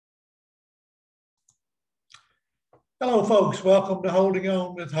Hello, folks. Welcome to Holding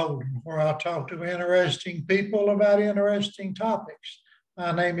On with Holden, where I talk to interesting people about interesting topics.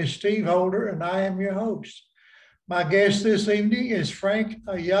 My name is Steve Holder, and I am your host. My guest this evening is Frank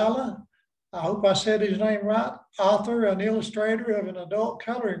Ayala. I hope I said his name right. Author and illustrator of an adult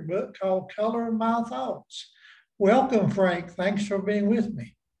coloring book called Color My Thoughts. Welcome, Frank. Thanks for being with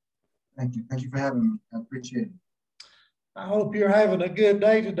me. Thank you. Thank you for having me. I appreciate it. I hope you're having a good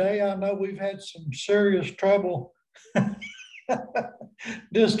day today. I know we've had some serious trouble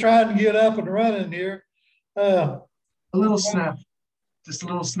just trying to get up and running here. A little snap, just a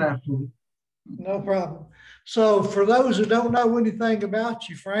little snafu. No problem. So, for those who don't know anything about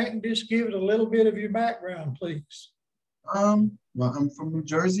you, Frank, just give it a little bit of your background, please. Well, I'm from New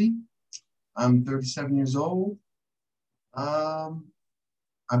Jersey. I'm 37 years old. Um,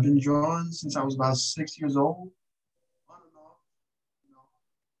 I've been drawing since I was about 6 years old. On and off, you know,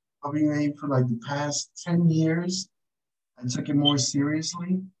 probably maybe for like the past 10 years. I took it more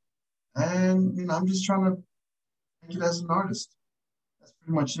seriously. And, I'm just trying to make it as an artist. That's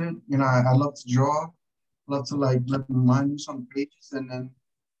pretty much it. I love to draw, love to like let my mind loose on pages and then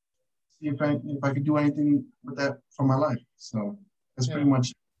see if I could do anything with that for my life. So that's pretty Yeah.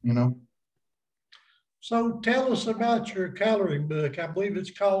 much it, you know. So, tell us about your coloring book. I believe it's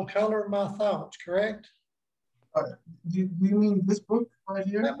called Color My Thoughts, correct? Uh, do you mean this book right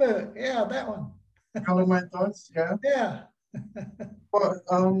here? That book. Yeah, that one. Color My Thoughts? Yeah. Yeah. Well, it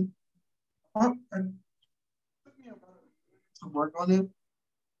took me about a year to work on it.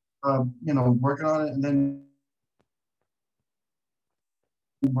 Working on it and then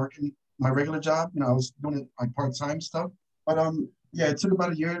working my regular job. I was doing it like part-time stuff. But yeah, it took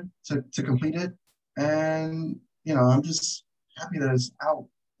about a year to complete it. And I'm just happy that it's out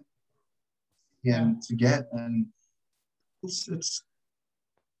Yeah. and to get and it's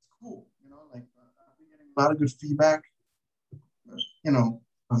cool. Like I've been getting a lot of good feedback.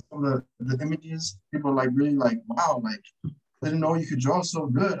 On some of the images, people are like really like, wow, like I didn't know you could draw so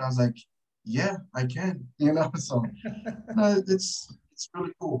good. I was like, yeah, I can, so it's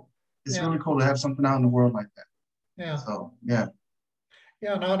really cool. It's Yeah. really cool to have something out in the world like that. Yeah. So yeah.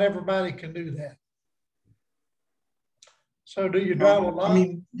 Yeah. Not everybody can do that. So, do you drive a I lot?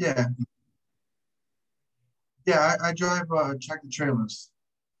 mean, yeah, yeah, I drive tractor trailers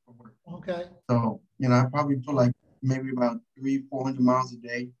for work. Okay. So, I probably put like maybe about 300-400 miles a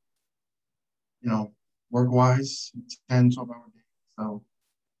day, you know, work wise, 10-12 hour day. So,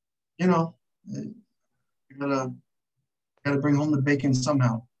 you know, you gotta bring home the bacon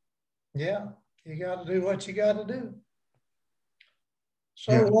somehow. Yeah. You got to do what you got to do.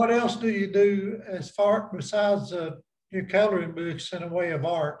 So, Yeah. what else do you do as far besides your coloring books in a way of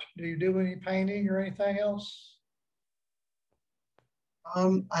art? Do you do any painting or anything else?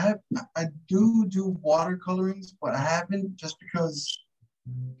 I do watercolorings, but I haven't just because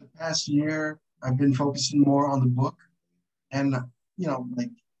the past year I've been focusing more on the book and like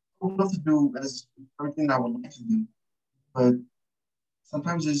I would love to do as everything I would like to do, but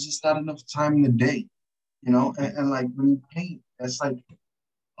sometimes there's just not enough time in the day, and like when you paint, it's like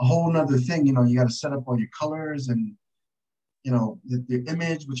a whole nother thing, you got to set up all your colors and the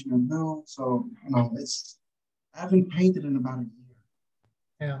image, what you're gonna do. So, I haven't painted in about a year.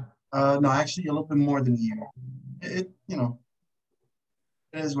 Yeah. No, actually a little bit more than a year. It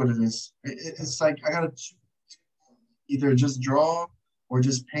is what it is. It's like I gotta either just draw or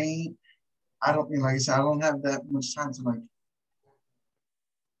just paint. I don't mean like I said, I don't have that much time to like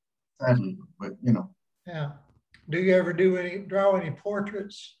sadly, but Yeah. Do you ever draw any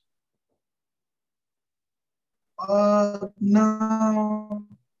portraits? No,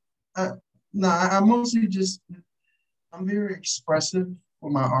 uh, no, I mostly just I'm very expressive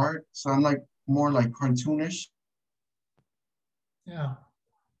with my art, so I'm like more like cartoonish. Yeah.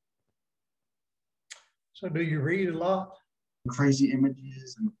 So, do you read a lot? Crazy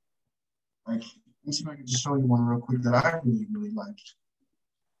images and like let me see if I can just show you one real quick that I really, really like.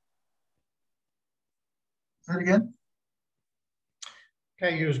 Say it again.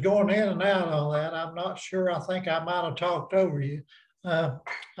 Okay, you was going in and out on that. I'm not sure. I think I might have talked over you. Uh,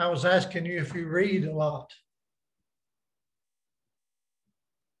 I was asking you if you read a lot.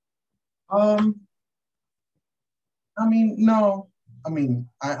 Um, I mean, no. I mean,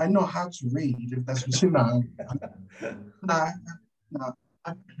 I know how to read, if that's what you know. Nah, nah.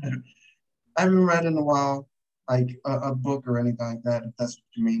 I, I haven't read in a while, like a book or anything like that, if that's what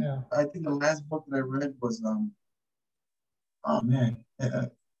you mean. Yeah. I think the last book that I read was, oh man,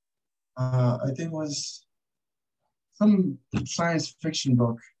 I think it was some science fiction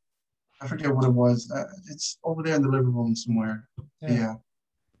book. I forget what it was. It's over there in the living room somewhere. Yeah. Yeah.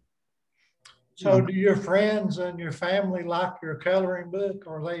 you So know, do your friends and your family like your coloring book?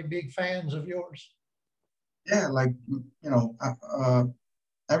 Or are they big fans of yours? yeah, like,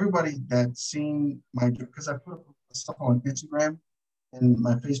 everybody that's seen my, because I put up stuff on Instagram and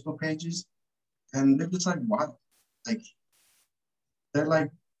my Facebook pages, and they're just like, wow, like, they're like,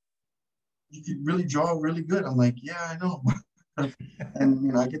 you could really draw really good. I'm like, yeah, I know.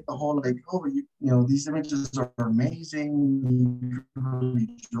 And I get the whole like, oh, these images are amazing. You can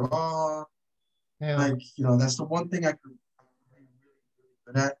really draw. Yeah, Like, that's the one thing I could really, really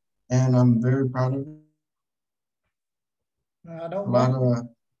good at, and I'm very proud of it. I A don't lot blame you. of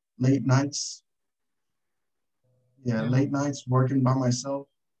late nights, yeah, Yeah, late nights working by myself.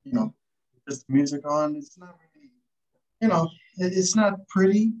 You know, just music on. It's not really, it's not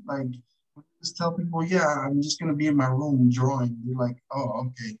pretty. Like, just tell people, yeah, I'm just gonna be in my room drawing. You're like, oh,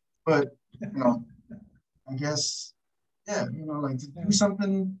 okay. But you know, I guess, yeah, like to yeah, do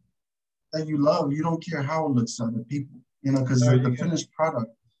something that you love, you don't care how it looks to other people, because there the you go. finished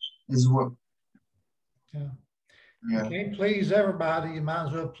product is what, Yeah. You yeah, can't please everybody. You might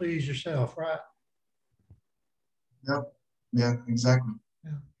as well please yourself, right? yep, yeah, exactly.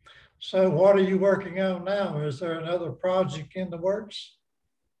 Yeah. So what are you working on now? Is there another project in the works?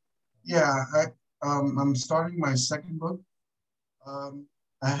 Yeah, I'm starting my second book. Um,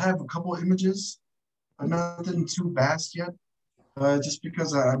 I have a couple of images, but nothing too vast yet. Just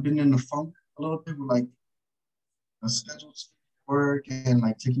because I've been in the funk a little bit with like a scheduled work and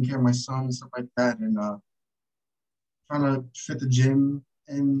like taking care of my son and stuff like that, and trying to fit the gym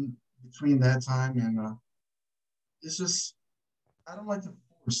in between that time. And it's just I don't like to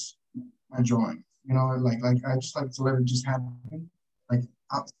force my drawing. Like I just like to let it just happen. Like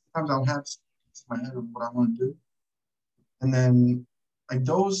sometimes I'll have in my head of what I want to do, and then like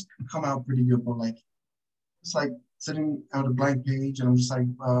those can come out pretty good. But like it's like sitting out a blank page, and I'm just like,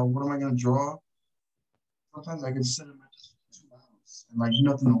 what am I gonna draw? Sometimes I can sit in my just 2 hours, and like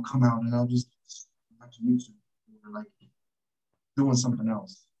nothing will come out, and I'll just back to YouTube or like doing something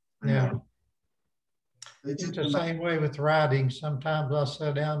else. But yeah, Yeah. they It's just the like, same way with writing. Sometimes I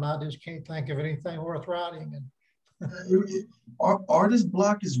sit down and I just can't think of anything worth writing. And artist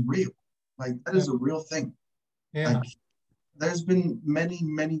block is real. Like that yeah, is a real thing. yeah, Like there's been many,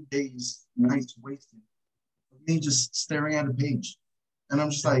 many days, nights wasted of me just staring at a page. And I'm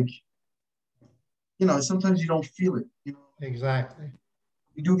just yeah, like, sometimes you don't feel it. exactly.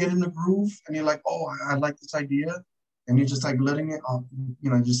 You do get in the groove and you're like, oh, I like this idea. And you're just like letting it out,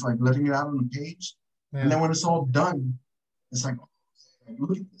 just like letting it out on the page. And Yeah, then when it's all done, it's like, oh,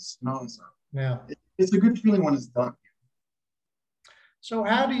 look at this. yeah. It's a good feeling when it's done. So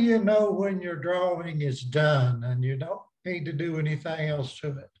how do you know when your drawing is done and you don't need to do anything else to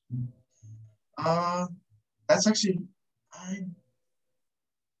it? Uh, that's actually, I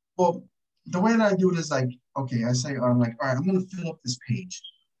Well, the way that I do it is like, okay, I say, I'm like, all right, I'm gonna fill up this page.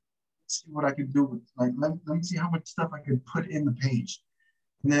 See what I could do with like let me see how much stuff I could put in the page.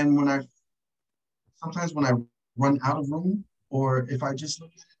 And then sometimes when I run out of room, or if I just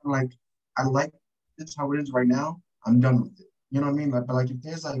look at it, I'm like, I like this how it is right now, I'm done with it. You know what I mean? Like, but like if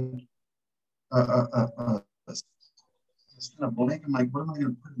there's like a just kind of blank, I'm like, what am I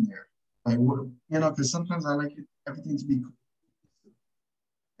gonna put in there? Like what because sometimes I like everything to be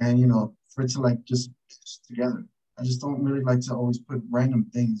and for it to like just together. I just don't really like to always put random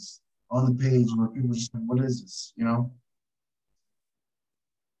things on the page where people just like, what is this?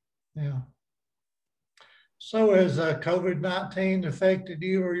 Yeah. So has COVID-19 affected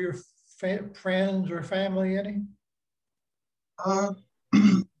you or your friends or family any? Uh,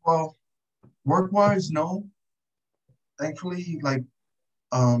 well, work wise, no. Thankfully, like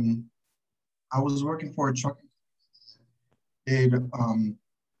um, I was working for a truck, did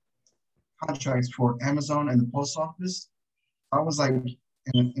contracts for Amazon and the post office. I was like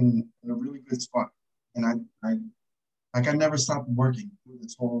in a really good spot, and I never stopped working through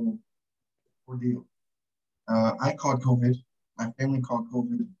this whole ordeal. I caught COVID. My family caught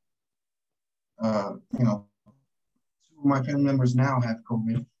COVID. Uh, you know, Two of my family members now have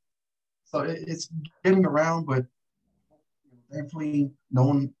COVID. So it's getting around, but thankfully no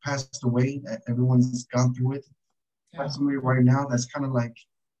one passed away. Everyone's gone through it. I have Yeah. somebody right now that's kind of like,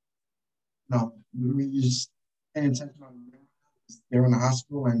 no, we just pay attention on them. They're in the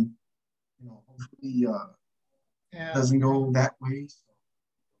hospital, and hopefully Yeah. doesn't go that way.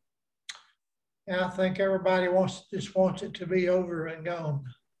 Yeah. I think everybody just wants it to be over and gone.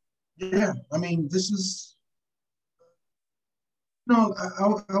 Yeah, I mean, this is no.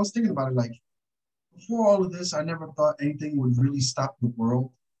 I was thinking about it like before all of this. I never thought anything would really stop the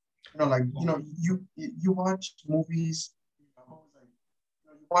world. Like you watch movies, like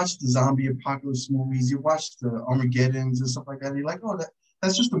you watch the zombie apocalypse movies, you watch the Armageddons and stuff like that. And you're like, oh,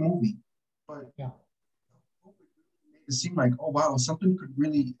 that's just a movie. But Yeah. it seemed like, oh wow, something could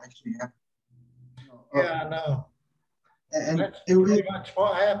really actually happen. You know, Yeah, I know. and That's it, pretty it much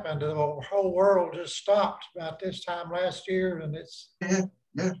what happened. The whole world just stopped about this time last year, and it's yeah,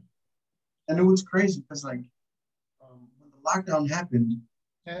 yeah. And it was crazy because like when the lockdown happened,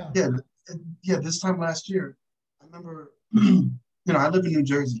 yeah, yeah, yeah, this time last year, I remember, you know, I live in New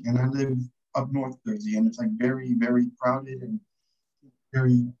Jersey and I live up North Jersey, and it's like very, very crowded and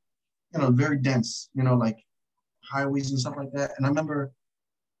very, very dense, like highways and stuff like that. And I remember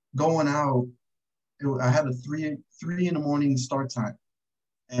going out, I had a three in the morning start time.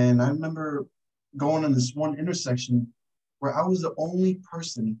 And I remember going in this one intersection where I was the only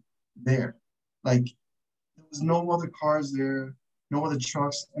person there. Like there was no other cars there, no other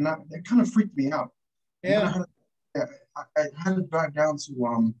trucks, and it kind of freaked me out. And then yeah, I had to drive down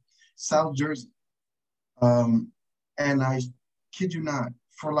to South Jersey, um, and I kid you not,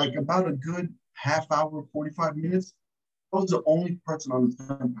 for like about a good half hour, 45 minutes, I was the only person on the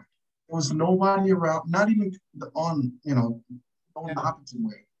turnpike. There was nobody around, not even going the yeah, opposite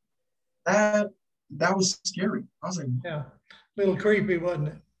way. That was scary. I was like, yeah. Little creepy, wasn't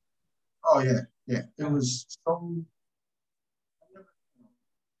it? oh yeah, yeah. It Yeah, was so.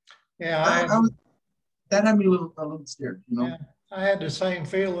 yeah. I was that had me a little scared. Yeah, I had the same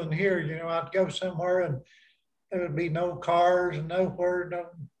feeling here. I'd go somewhere and there would be no cars, nowhere, no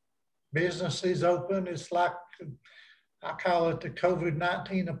businesses open. It's like I call it the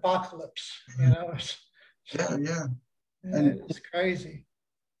COVID-19 apocalypse. Yeah, yeah. And It's crazy.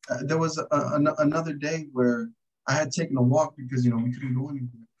 there was another day where I had taken a walk because we couldn't go anywhere.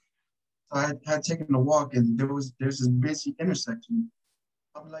 So I had taken a walk, and there's this busy intersection.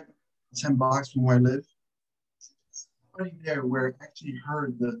 I'm like 10 blocks from where I live. Somebody there where I actually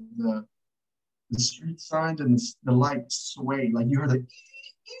heard the street signs and the lights sway. Like you heard like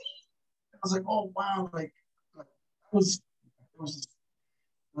I was like, oh wow, like it was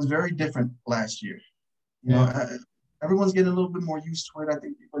very different last year. You know, Yeah, everyone's getting a little bit more used to it. I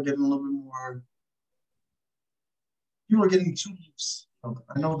think people are getting a little bit more. People are getting too used.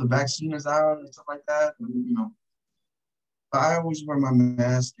 I know the vaccine is out and stuff like that, but I always wear my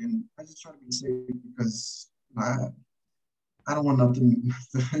mask and I just try to be safe because I don't want nothing.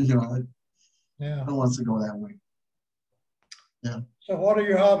 I yeah. don't want it to go that way. Yeah. So, what are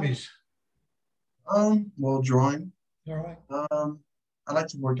your hobbies? Well, drawing. All right. I like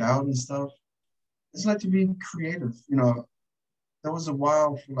to work out and stuff. I just like to be creative. There was a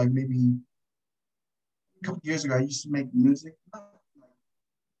while for like maybe a couple years ago, I used to make music.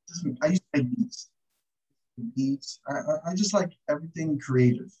 I used to make beats. I just like everything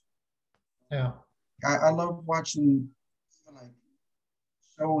creative. Yeah, I love watching like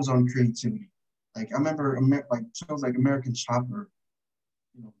shows on creativity. Like I remember like shows like American Chopper,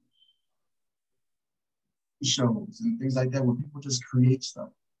 you know, shows and things like that where people just create stuff.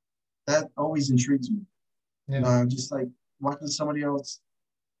 That always intrigues me. yeah, Just like watching somebody else,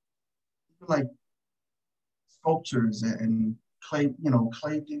 like sculptures and clay,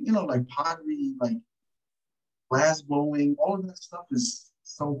 like pottery, like glass blowing, all of that stuff is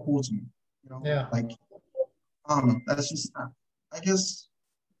so cool to me. yeah, Like I don't know, that's just I guess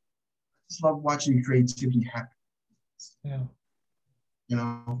I just love watching creativity happen. yeah. You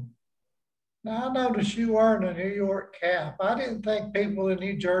know, Now, I noticed you wearing a New York cap. I didn't think people in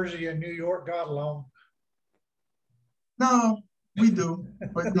New Jersey and New York got along. no, we do,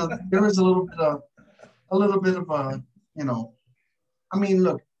 but there is a little bit of a, you know, I mean,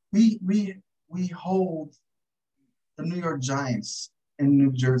 look, we hold the New York Giants in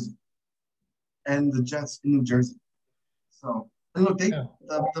New Jersey and the Jets in New Jersey. So, and look, Yeah,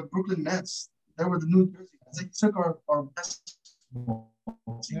 the Brooklyn Nets, they were the New Jersey. They took our basketball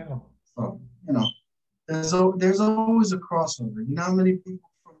team. yeah, So, there's always a crossover. You know how many people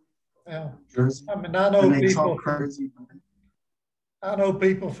from yeah. New Jersey I mean, and they talk crazy. I know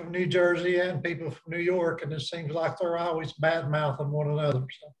people from New Jersey and people from New York, and it seems like they're always bad mouthing one another.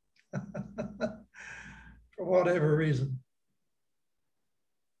 So, for whatever reason.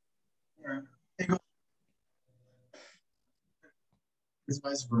 Yeah. It's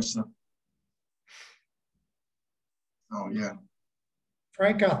vice versa. Oh yeah.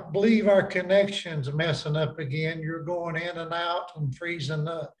 Frank, I believe our connection's messing up again. You're going in and out and freezing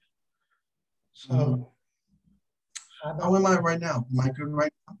up. Mhm. So I How don't am I know. right now? Am I good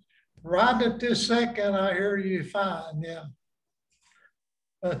right now? Right at this second, I hear you fine. Yeah.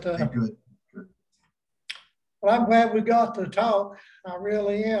 But Okay, good. Good. well, I'm glad we got to talk. I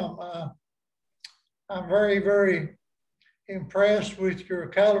really am. I'm very, very impressed with your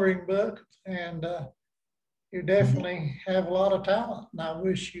coloring book, and you definitely have a lot of talent, and I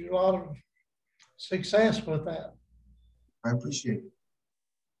wish you a lot of success with that. I appreciate it.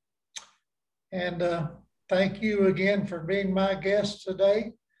 And thank you again for being my guest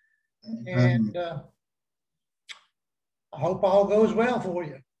today. And I hope all goes well for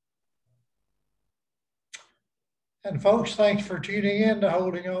you. And folks, thanks for tuning in to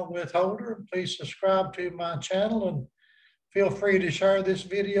Holding On with Holder. Please subscribe to my channel and feel free to share this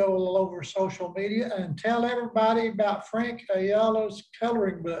video all over social media and tell everybody about Frank Ayala's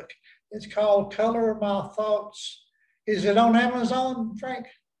coloring book. It's called Color My Thoughts. Is it on Amazon, Frank?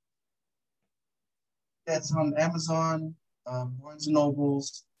 It's on Amazon, Barnes &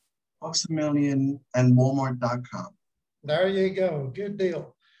 Nobles, Books A Million, and Walmart.com. There you go. Good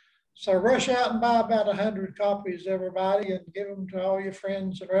deal. So rush out and buy about 100 copies, everybody, and give them to all your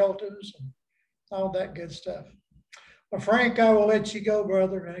friends and relatives and all that good stuff. Well, Frank, I will let you go,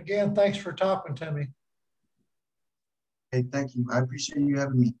 brother. And again, thanks for talking to me. Hey, thank you. I appreciate you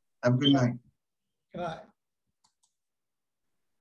having me. Have a good night. Good night.